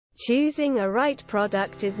Choosing a right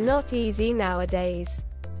product is not easy nowadays.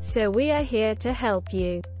 So we are here to help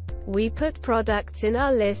you. We put products in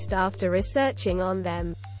our list after researching on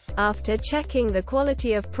them, after checking the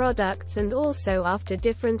quality of products, and also after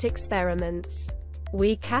different experiments.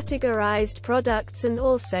 We categorized products and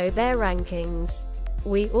also their rankings.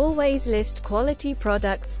 We always list quality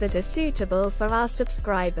products that are suitable for our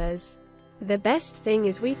subscribers. The best thing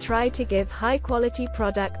is we try to give high-quality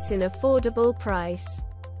products in affordable price.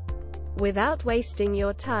 Without wasting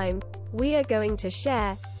your time, we are going to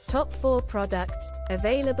share top 4 products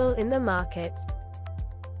available in the market.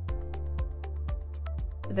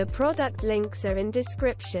 The product links are in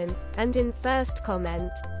description and in first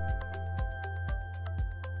comment.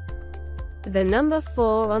 The number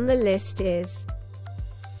 4 on the list is.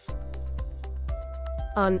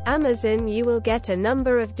 On Amazon you will get a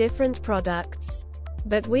number of different products,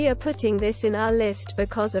 but we are putting this in our list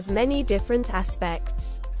because of many different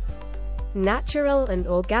aspects. Natural and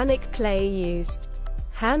organic clay used,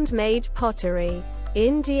 handmade pottery,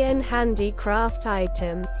 Indian handicraft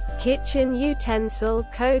item, kitchen utensil,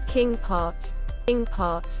 cooking pot, ing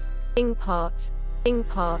pot, ing pot, ing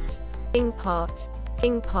pot, ing pot,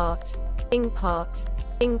 ing pot, ing pot,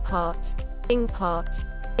 ing pot, ing pot,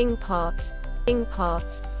 ing pot,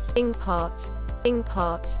 ing pot, ing pot, ing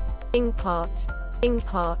pot, ing pot, ing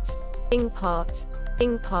pot, ing pot,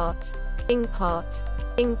 ing pot, ing pot,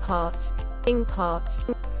 ing pot, ing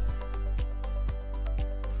pot.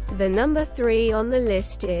 The number 3 on the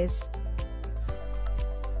list is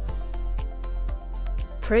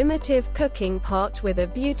primitive cooking pot with a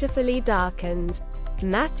beautifully darkened,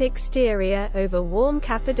 matte exterior over warm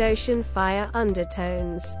Cappadocian fire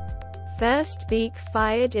undertones. First beak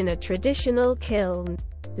fired in a traditional kiln,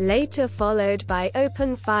 later followed by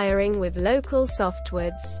open firing with local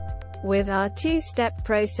softwoods. With our 2-step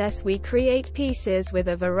process we create pieces with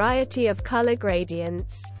a variety of color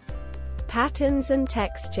gradients, patterns and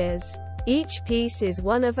textures. Each piece is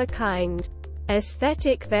one of a kind.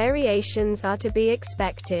 Aesthetic variations are to be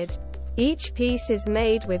expected. Each piece is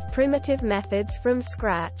made with primitive methods from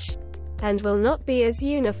scratch, and will not be as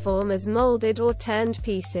uniform as molded or turned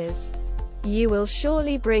pieces. You will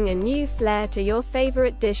surely bring a new flair to your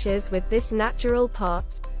favorite dishes with this natural pot,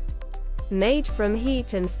 made from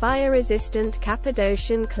heat and fire-resistant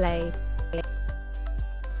Cappadocian clay.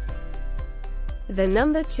 The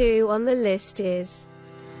number 2 on the list is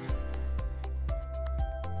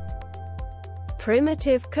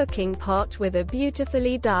primitive cooking pot with a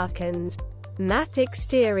beautifully darkened, matte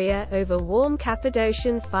exterior over warm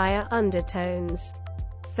Cappadocian fire undertones.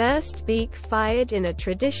 First beak fired in a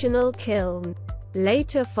traditional kiln,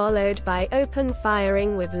 later followed by open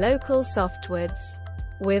firing with local softwoods.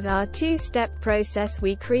 With our 2-step process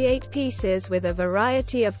we create pieces with a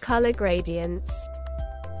variety of color gradients,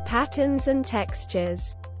 patterns and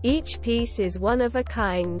textures. Each piece is one of a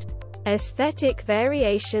kind. Aesthetic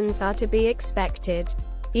variations are to be expected.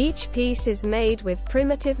 Each piece is made with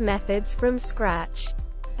primitive methods from scratch,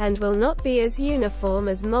 and will not be as uniform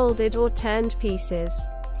as molded or turned pieces.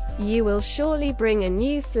 You will surely bring a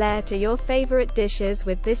new flair to your favorite dishes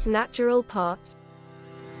with this natural pot,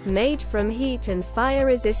 made from heat and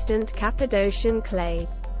fire-resistant Cappadocian clay.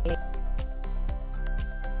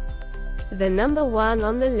 The number 1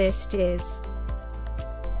 on the list is.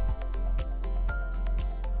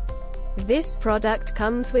 This product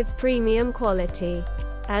comes with premium quality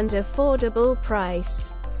and affordable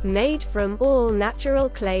price. Made from all natural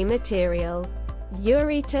clay material.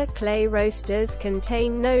 Eureka clay roasters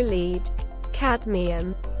contain no lead,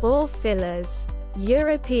 cadmium, or fillers.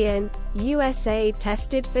 European, USA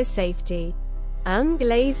tested for safety.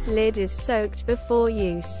 Unglazed lid is soaked before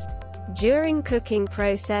use. During cooking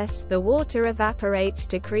process the water evaporates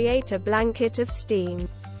to create a blanket of steam.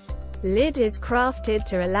 Lid is crafted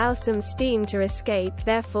to allow some steam to escape,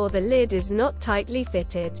 therefore the lid is not tightly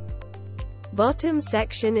fitted. Bottom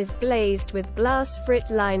section is glazed with glass frit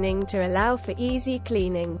lining to allow for easy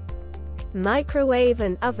cleaning. Microwave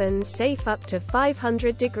and oven safe up to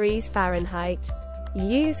 500 degrees Fahrenheit.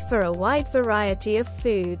 Use for a wide variety of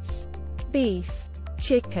foods: beef,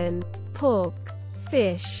 chicken, pork,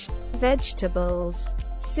 fish, vegetables,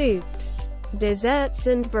 soups, desserts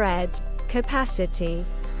and bread. Capacity: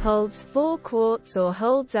 holds 4 quarts or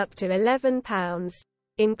holds up to 11 pounds.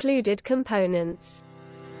 Included components: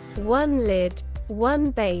 1 lid,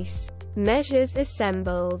 1 base. Measures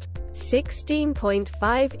assembled: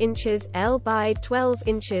 16.5 inches L by 12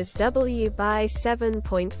 inches W by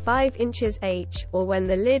 7.5 inches H, or when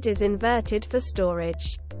the lid is inverted for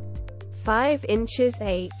storage, 5 inches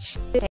H.